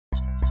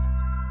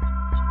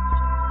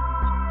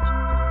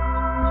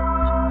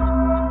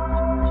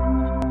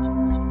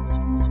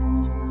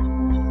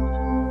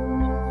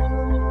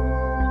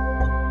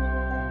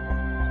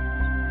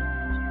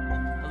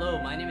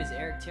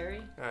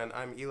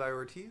I'm Eli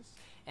Ortiz.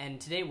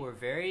 And today we're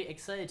very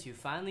excited to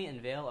finally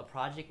unveil a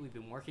project we've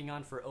been working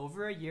on for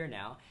over a year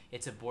now.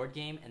 It's a board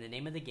game, and the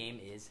name of the game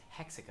is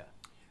HEXICA.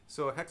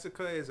 So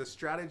HEXICA is a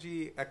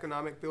strategy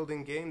economic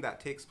building game that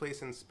takes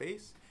place in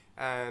space.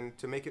 And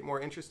to make it more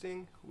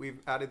interesting, we've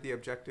added the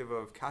objective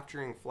of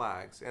capturing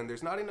flags. And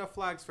there's not enough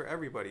flags for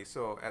everybody,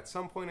 so at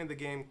some point in the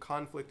game,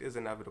 conflict is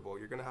inevitable.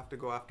 You're going to have to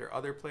go after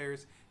other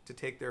players to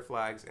take their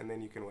flags, and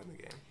then you can win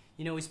the game.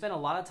 You know, we spent a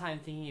lot of time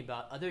thinking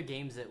about other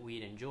games that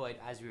we'd enjoyed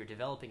as we were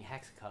developing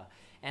HEXICA.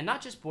 And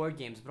not just board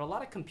games, but a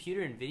lot of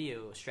computer and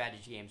video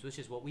strategy games, which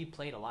is what we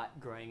played a lot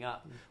growing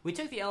up. We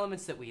took the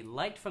elements that we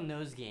liked from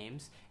those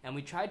games, and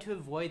we tried to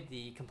avoid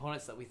the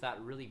components that we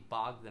thought really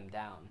bogged them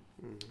down.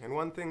 And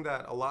one thing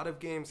that a lot of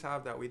games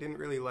have that we didn't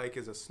really like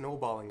is a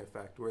snowballing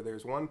effect, where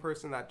there's one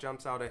person that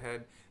jumps out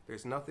ahead,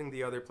 there's nothing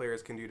the other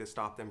players can do to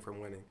stop them from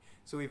winning.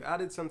 So we've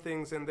added some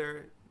things in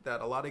there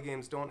that a lot of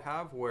games don't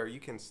have, where you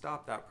can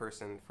stop that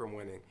person from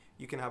winning.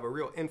 You can have a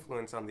real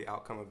influence on the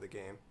outcome of the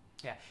game.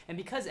 Yeah, and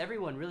because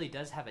everyone really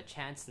does have a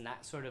chance in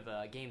that sort of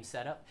a game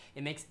setup,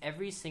 it makes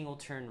every single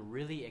turn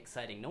really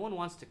exciting. No one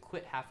wants to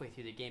quit halfway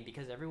through the game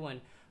because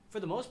everyone, for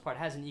the most part,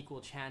 has an equal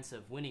chance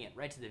of winning it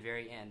right to the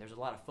very end. There's a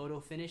lot of photo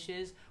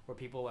finishes where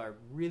people are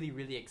really,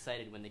 really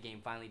excited when the game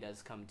finally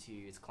does come to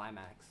its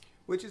climax.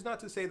 Which is not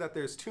to say that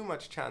there's too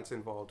much chance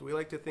involved. We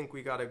like to think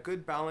we got a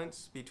good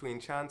balance between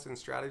chance and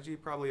strategy,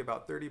 probably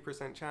about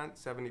 30%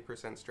 chance,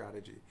 70%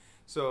 strategy.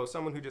 So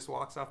someone who just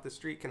walks off the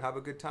street can have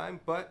a good time,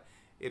 but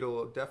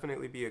it'll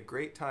definitely be a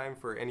great time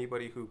for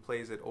anybody who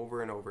plays it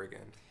over and over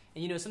again.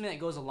 And you know, something that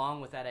goes along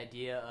with that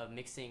idea of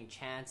mixing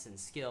chance and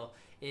skill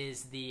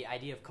is the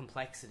idea of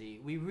complexity.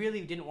 We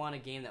really didn't want a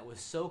game that was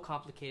so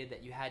complicated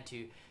that you had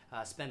to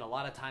spend a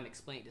lot of time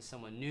explaining it to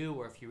someone new,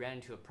 or if you ran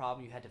into a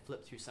problem you had to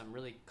flip through some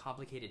really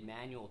complicated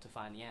manual to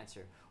find the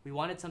answer. We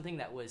wanted something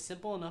that was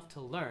simple enough to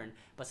learn,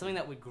 but something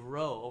that would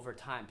grow over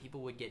time.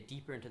 People would get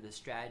deeper into the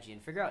strategy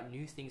and figure out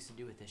new things to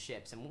do with the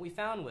ships. And what we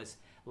found was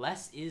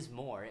less is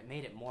more. It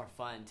made it more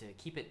fun to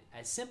keep it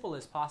as simple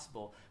as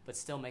possible, but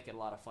still make it a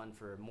lot of fun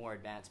for more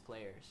advanced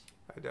players.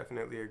 I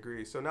definitely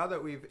agree. So now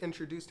that we've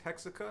introduced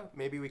HEXICA,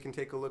 maybe we can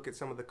take a look at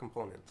some of the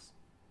components.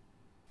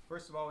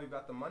 First of all, we've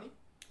got the money.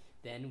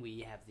 Then we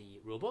have the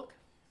rulebook.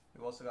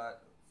 We've also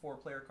got 4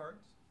 player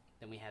cards.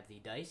 Then we have the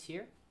dice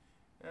here.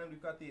 And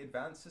we've got the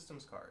advanced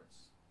systems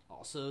cards.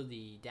 Also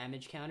the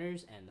damage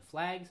counters and the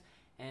flags.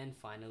 And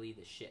finally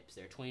the ships.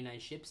 There are 29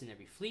 ships in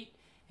every fleet,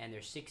 and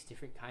there's 6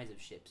 different kinds of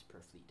ships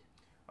per fleet.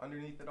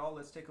 Underneath it all,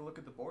 let's take a look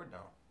at the board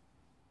now.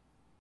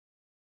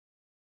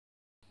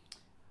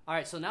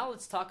 Alright, so now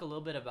let's talk a little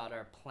bit about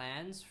our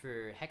plans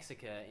for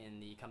HEXICA in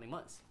the coming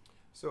months.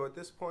 So at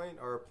this point,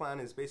 our plan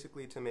is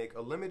basically to make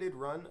a limited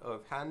run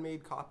of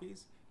handmade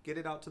copies, get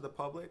it out to the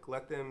public,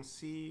 let them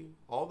see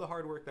all the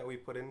hard work that we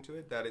put into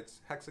it, that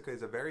HEXICA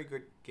is a very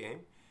good game.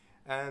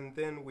 And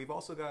then we've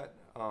also got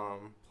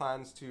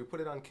plans to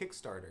put it on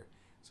Kickstarter,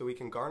 so we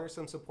can garner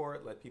some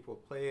support, let people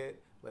play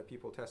it, let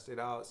people test it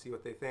out, see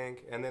what they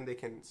think, and then they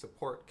can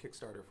support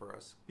Kickstarter for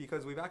us.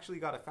 Because we've actually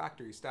got a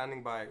factory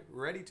standing by,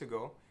 ready to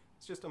go.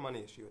 It's just a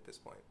money issue at this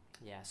point.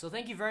 Yeah, so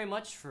thank you very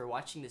much for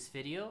watching this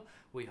video.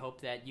 We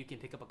hope that you can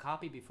pick up a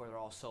copy before they're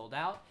all sold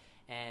out,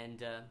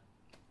 and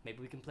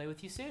maybe we can play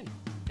with you soon.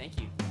 Thank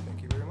you.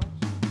 Thank you very much.